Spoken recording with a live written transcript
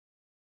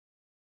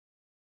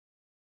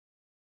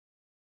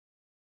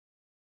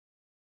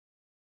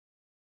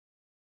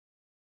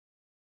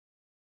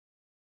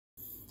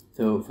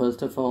So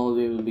first of all,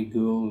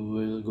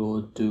 we'll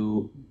go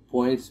to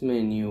points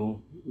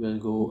menu. We'll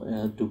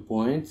go to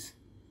points.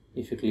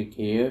 If you click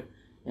here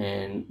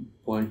and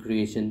point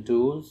creation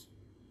tools,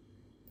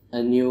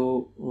 a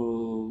new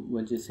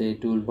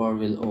toolbar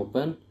will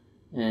open,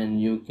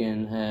 and you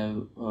can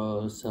have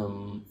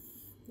some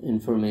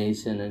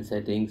information and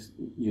settings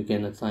you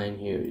can assign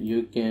here.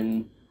 You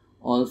can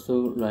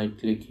also right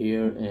click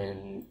here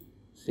and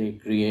say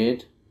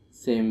create.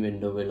 Same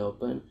window will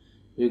open.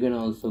 You can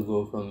also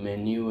go from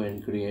menu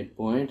and create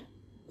point.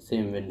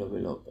 Same window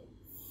will open.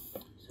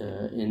 So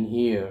in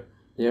here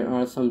there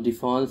are some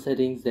default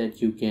settings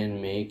that you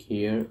can make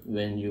here.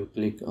 When you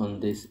click on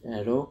this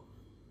arrow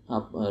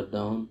up or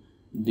down,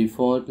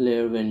 default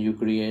layer when you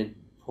create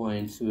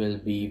points will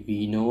be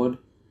V node,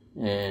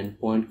 and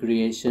point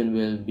creation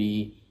will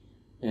be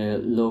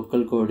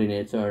local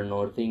coordinates are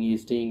northing,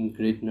 easting,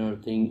 grid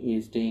northing,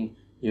 easting.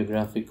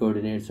 Geographic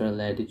coordinates are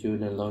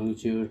latitude and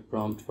longitude.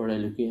 Prompt for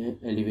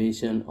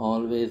elevation.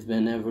 Always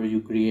whenever you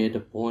create a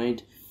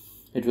point,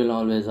 it will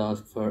always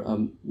ask for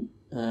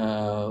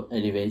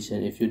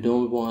elevation. If you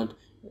don't want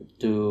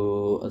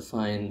to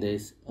assign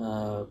this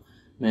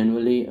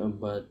manually,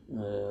 but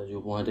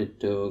you want it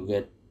to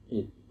get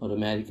it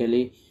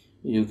automatically,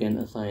 you can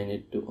assign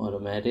it to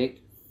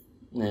automatic.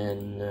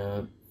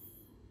 And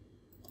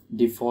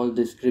default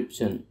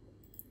description,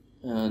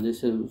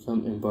 this is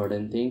some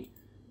important thing.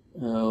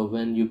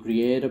 When you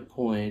create a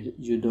point,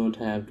 you don't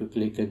have to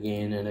click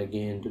again and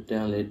again to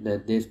tell it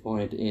that this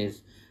point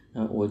is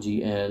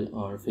OGL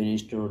or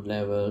finished road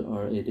level,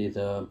 or it is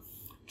a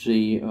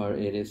tree, or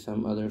it is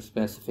some other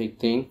specific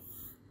thing.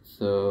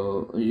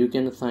 So you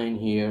can assign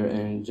here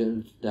and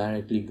just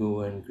directly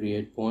go and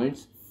create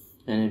points,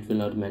 and it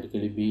will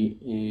automatically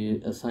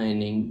be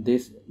assigning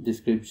this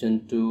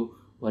description to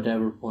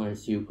whatever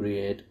points you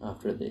create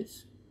after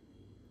this.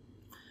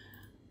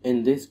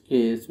 In this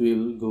case, we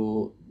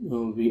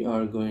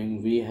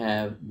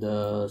have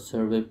the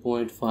survey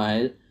point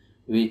file,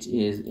 which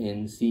is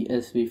in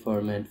CSV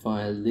format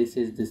file. This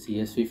is the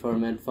CSV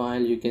format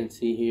file you can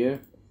see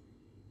here.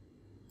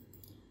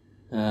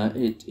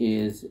 It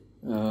is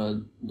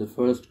the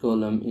first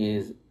column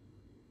is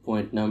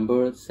point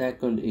number,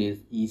 second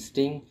is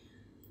easting,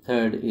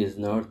 third is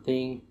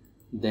northing,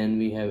 then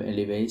we have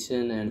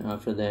elevation, and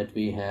after that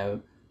we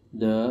have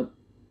the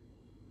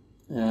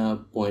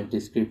point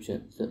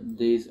description. So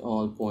these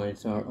all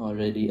points are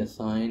already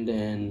assigned,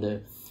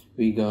 and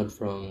we got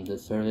from the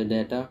survey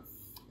data.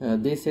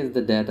 This is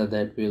the data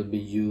that we'll be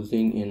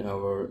using in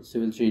our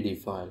Civil 3D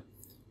file.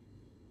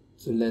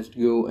 So let's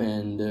go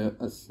and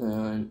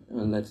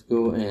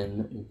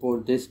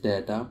import this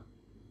data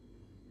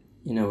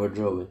in our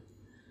drawing.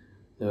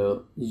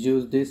 So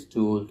use this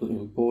tool to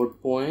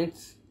import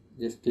points.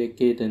 Just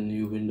click it and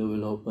new window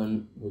will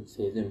open which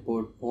says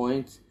import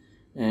points,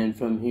 and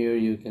from here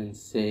you can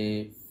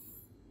say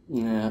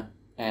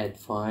add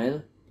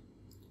file.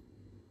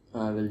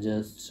 I will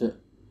just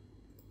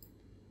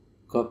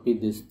copy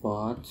this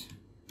path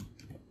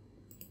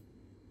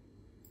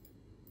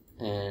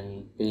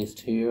and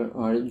paste here,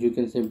 or you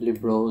can simply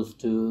browse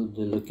to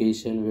the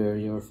location where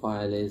your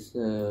file is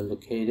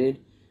located,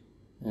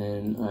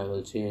 and I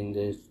will change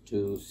this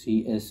to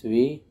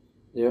CSV.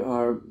 There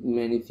are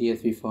many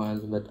CSV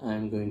files, but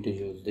I'm going to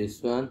use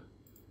this one.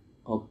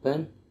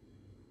 Open.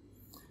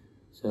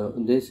 So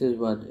this is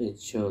what it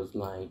shows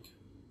like.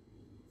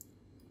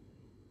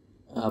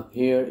 Up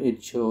here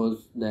it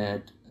shows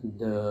that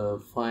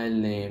the file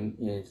name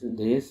is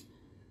this.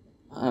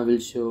 I will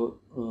show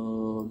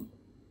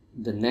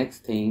the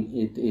next thing.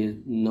 It is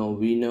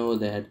we know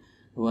that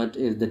what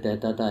is the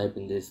data type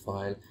in this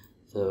file.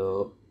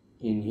 So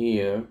in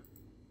here,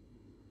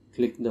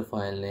 click the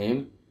file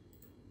name,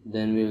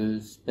 then we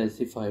will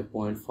specify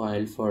point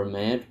file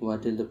format.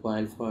 What is the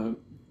file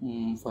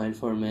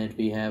format?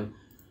 We have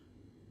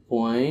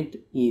point,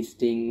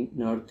 easting,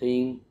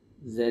 northing,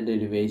 Z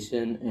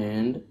elevation,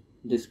 and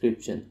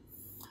description.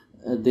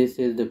 This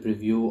is the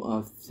preview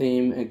of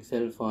same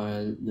Excel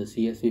file, the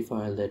CSV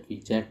file that we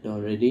checked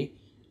already.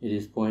 It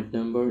is point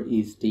number,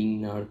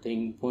 easting,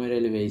 northing, point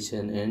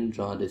elevation, and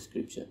draw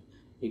description.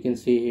 You can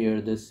see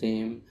here the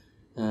same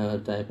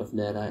type of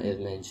data is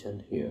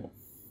mentioned here.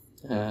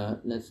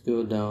 Let's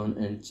go down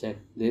and check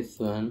this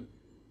one.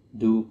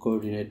 Do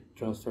coordinate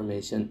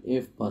transformation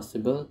if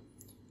possible.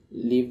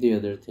 Leave the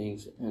other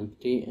things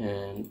empty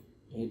and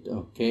hit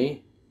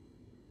OK.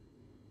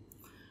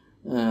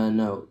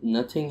 Now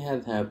nothing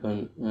has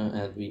happened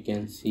as we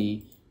can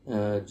see.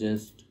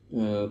 Just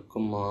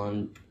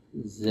command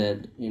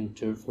Z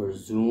enter for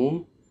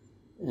zoom,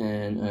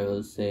 and I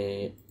will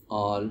say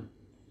all,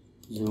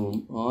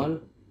 zoom all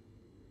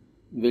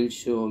will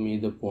show me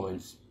the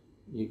points.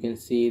 You can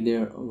see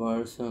there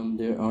are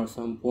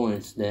some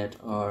points that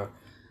are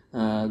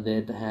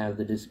that have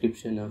the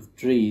description of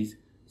trees.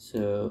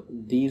 So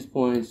these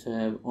points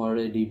have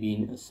already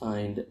been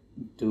assigned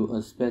to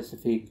a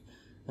specific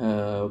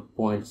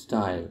point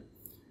style.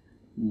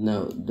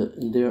 Now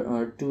there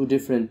are two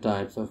different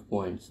types of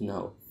points.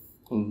 Now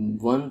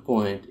One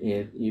point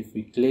is if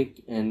we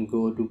click and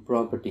go to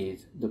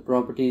properties, the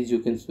properties you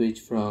can switch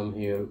from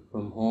here,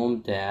 from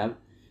home tab.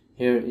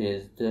 Here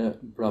is the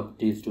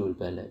properties tool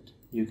palette.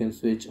 You can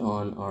switch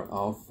on or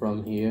off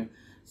from here,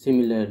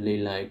 similarly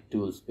like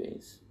tool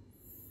space.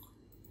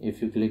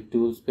 If you click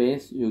tool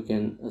space, you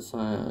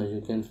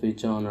can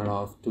switch on or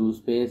off tool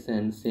space,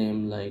 and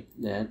same like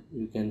that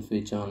you can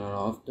switch on or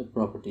off the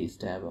properties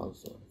tab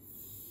also.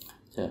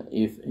 So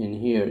if in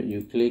here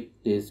you click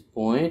this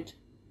point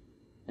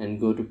and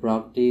go to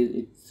properties,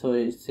 it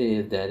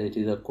says that it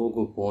is a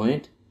Cocoa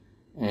point,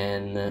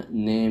 and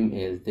name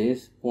is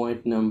this,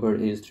 point number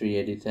is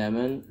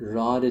 387,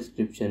 raw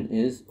description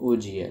is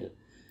OGL.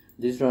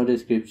 This raw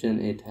description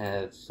it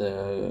has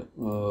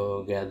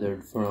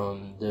gathered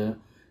from the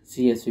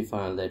CSV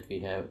file that we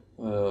have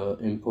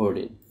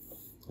imported.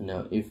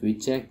 Now if we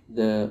check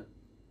the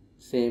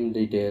same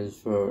details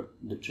for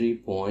the tree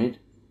point,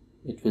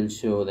 it will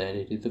show that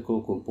it is a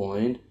Cocoa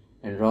point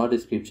and raw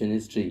description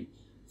is tree.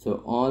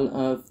 So all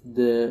of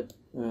the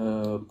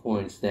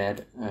points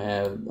that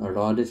have a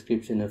raw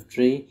description of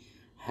tree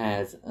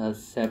has a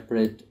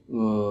separate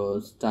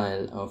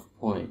style of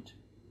point.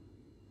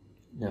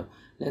 Now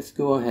let's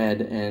go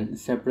ahead and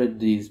separate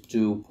these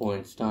two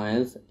point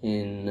styles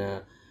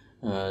in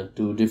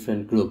two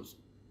different groups.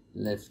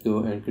 Let's go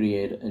and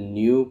create a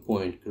new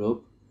point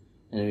group,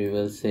 and we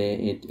will say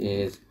it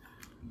is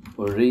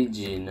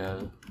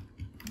original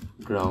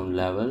ground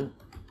level.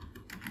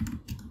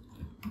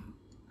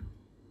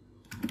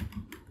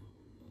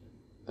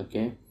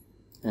 Okay,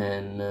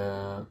 and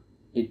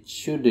it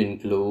should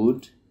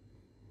include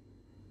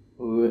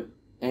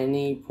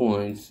any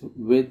points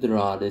with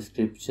raw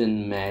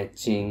description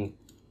matching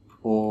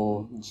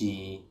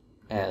OGL.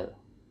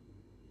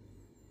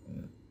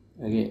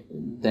 Okay,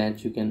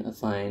 that you can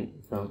assign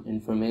from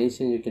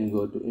information. You can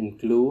go to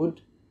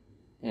include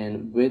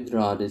and with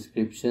raw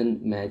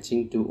description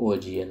matching to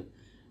OGL.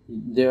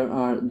 There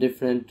are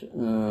different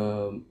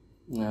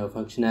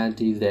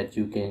functionalities that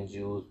you can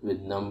use with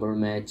number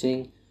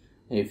matching.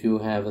 If you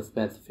have a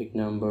specific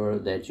number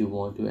that you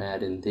want to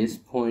add in this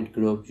point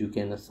group, you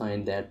can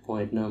assign that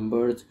point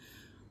numbers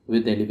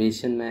with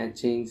elevation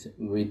matchings,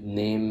 with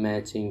name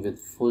matching, with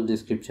full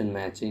description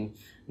matching.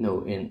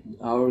 No, in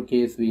our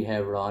case we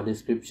have raw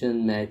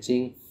description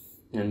matching,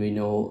 and we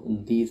know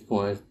these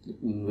points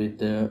with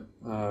the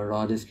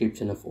raw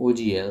description of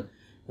OGL,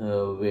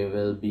 we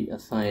will be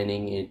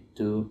assigning it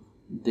to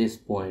this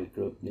point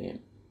group name.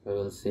 We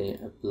will say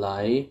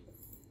apply.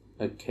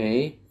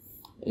 Okay,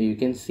 you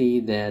can see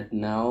that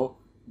now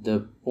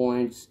the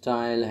point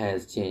style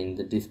has changed,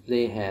 the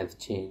display has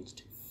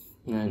changed.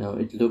 Now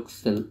it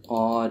looks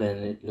odd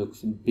and it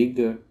looks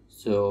bigger,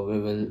 so we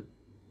will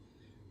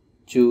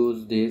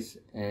choose this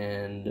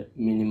and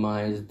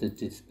minimize the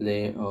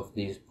display of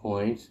these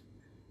points.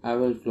 I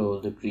will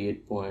close the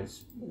create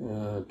points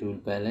tool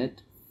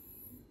palette.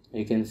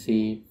 You can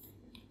see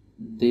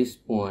this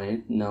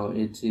point now,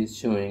 it is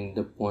showing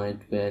the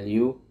point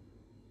value,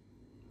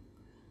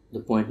 the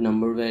point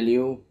number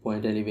value,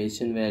 point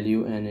elevation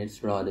value, and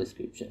its raw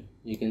description.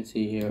 You can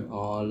see here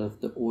all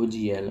of the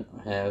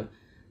OGL have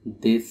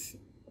this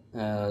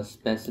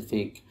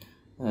specific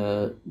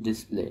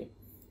display.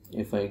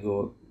 If I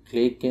go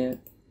click it,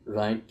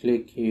 right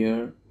click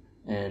here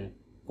and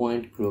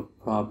point group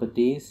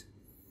properties,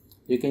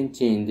 you can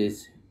change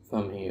this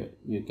from here.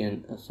 You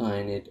can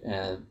assign it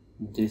as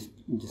this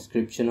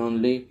description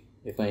only.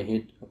 If I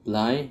hit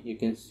apply, you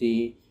can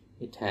see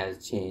it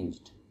has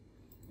changed.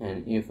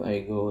 And if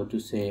I go to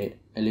say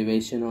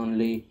elevation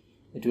only,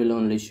 it will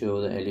only show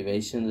the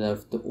elevations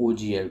of the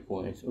OGL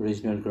points,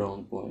 original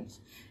ground points.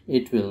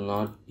 It will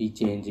not be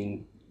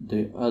changing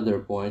the other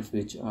points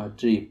which are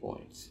tree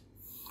points.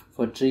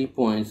 For tree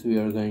points, we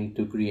are going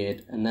to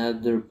create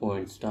another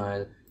point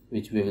style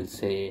which we will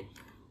say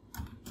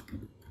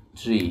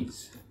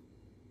trees,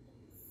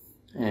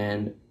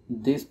 and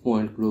this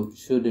point group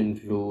should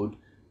include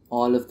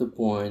all of the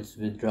points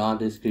with raw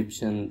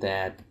description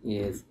that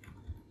is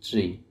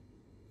tree,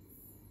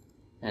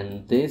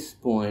 and this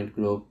point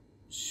group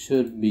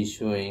should be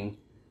showing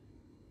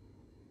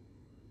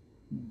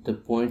the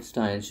point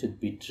style should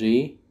be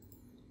tree,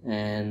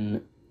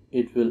 and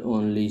it will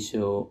only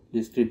show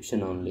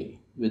description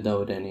only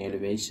without any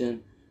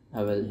elevation.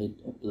 I will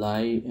hit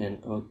apply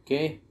and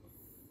OK,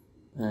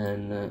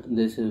 and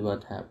this is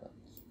what happens.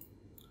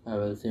 I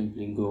will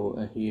simply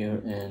go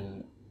here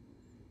and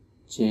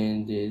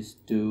change this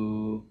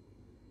to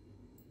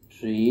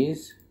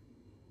trees,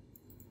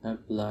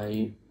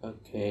 apply,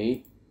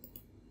 OK.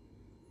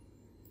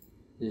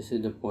 This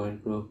is the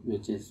point group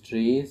which is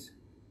trees,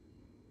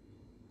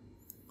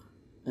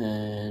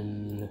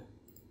 and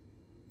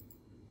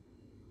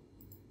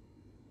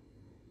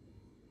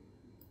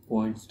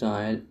point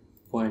style,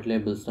 point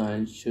label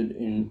style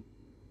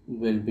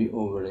will be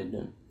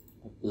overridden.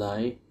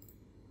 Apply.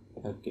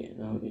 Okay,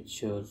 now it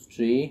shows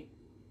tree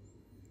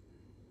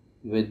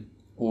with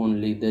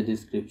only the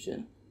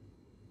description.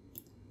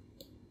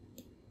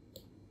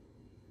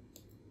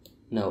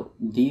 Now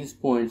these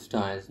point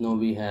styles, now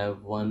we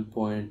have one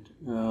point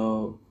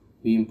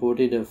we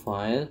imported a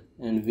file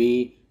and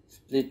we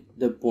split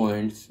the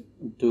points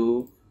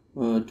to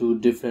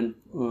different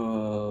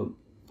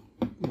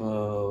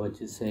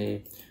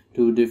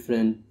two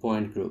different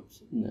point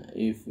groups.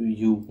 If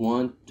you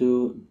want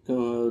to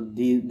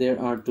there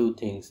are two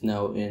things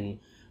now.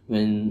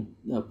 When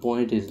a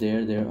point is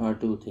there are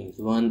two things.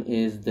 One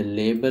is the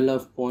label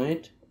of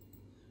point,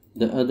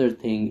 the other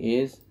thing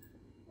is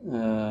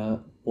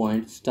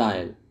point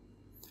style.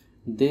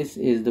 This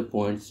is the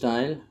point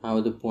style,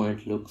 how the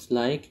point looks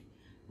like,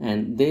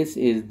 and this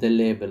is the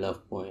label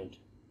of point,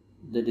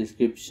 the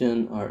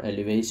description or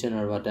elevation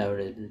or whatever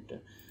it is.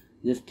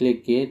 Just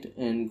click it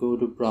and go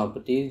to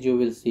properties. You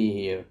will see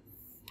here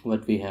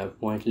what we have.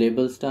 Point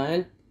label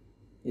style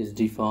is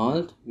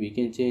default. We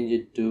can change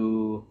it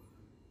to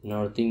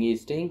northing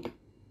easting.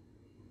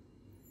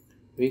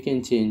 We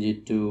can change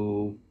it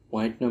to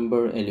point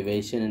number,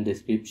 elevation and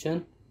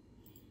description.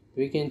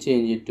 We can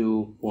change it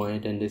to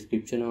point and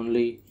description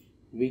only.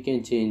 We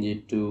can change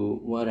it to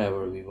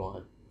whatever we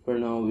want. For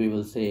now we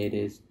will say it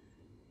is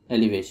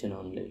elevation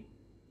only.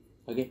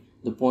 Okay,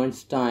 the point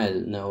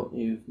style, now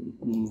if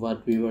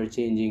what we were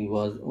changing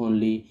was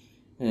only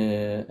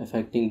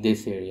affecting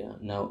this area.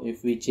 Now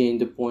if we change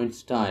the point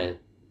style,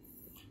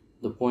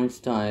 the point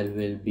style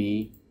will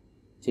be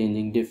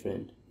changing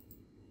different.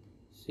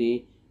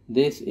 See,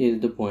 this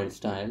is the point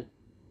style,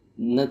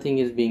 nothing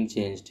is being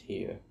changed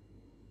here.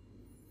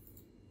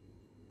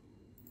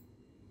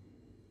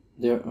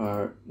 There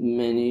are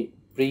many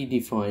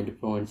predefined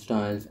point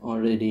styles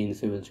already in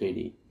Civil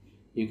 3D.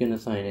 You can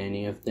assign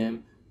any of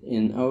them.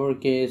 In our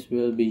case,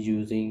 we'll be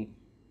using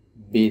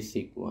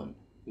basic one,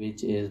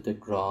 which is the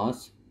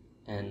cross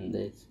and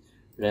this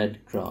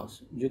red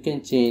cross. You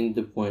can change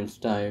the point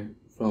style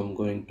from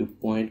going to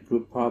point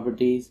group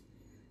properties,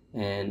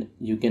 and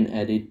you can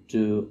edit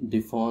to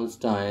default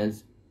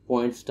styles,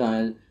 point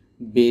style,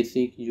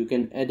 basic. You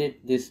can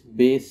edit this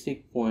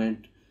basic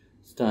point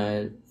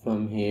style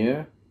from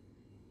here.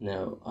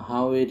 Now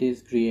how it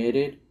is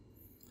created,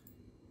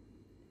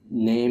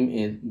 name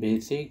is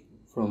basic.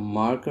 From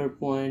marker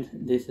point,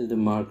 this is the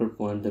marker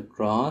point, the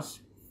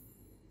cross,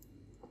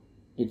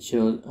 it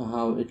shows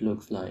how it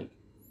looks like.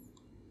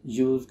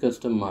 Use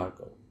custom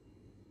marker.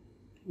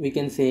 We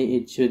can say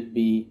it should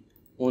be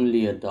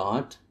only a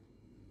dot.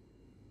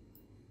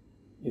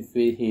 If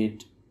we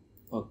hit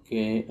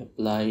OK,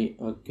 apply,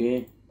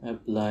 OK,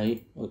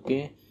 apply,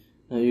 OK,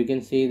 now you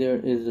can see there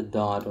is a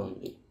dot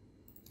only.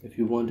 If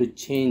you want to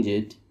change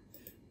it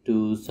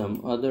to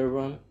some other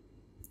one,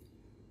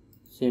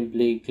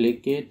 simply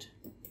click it,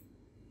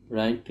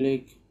 right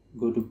click,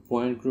 go to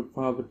point group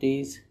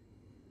properties,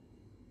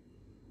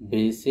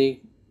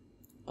 basic.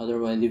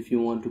 Otherwise, if you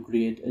want to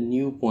create a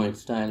new point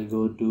style,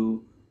 go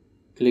to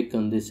click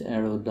on this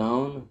arrow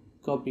down,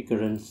 copy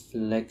current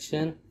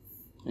selection,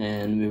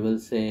 and we will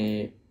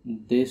say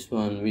this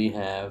one we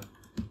have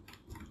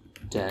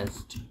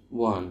test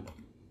 1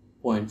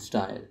 point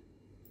style,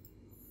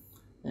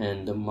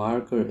 and the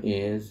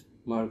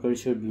marker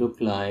should look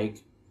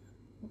like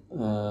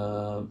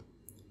a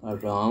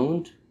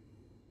round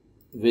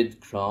with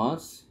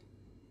cross,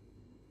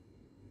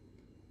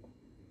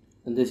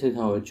 and this is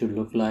how it should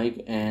look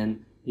like.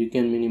 And you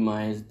can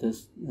minimize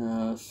this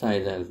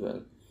size as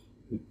well.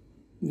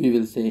 We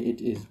will say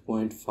it is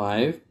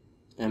 0.5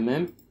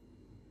 mm,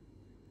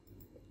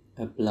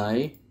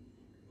 apply,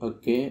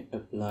 OK,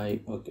 apply,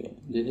 OK.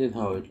 This is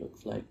how it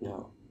looks like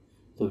now.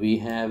 So we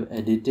have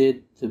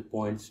edited the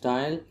point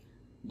style,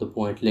 the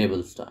point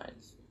label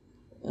styles.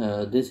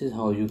 This is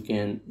how you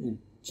can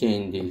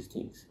change these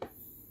things.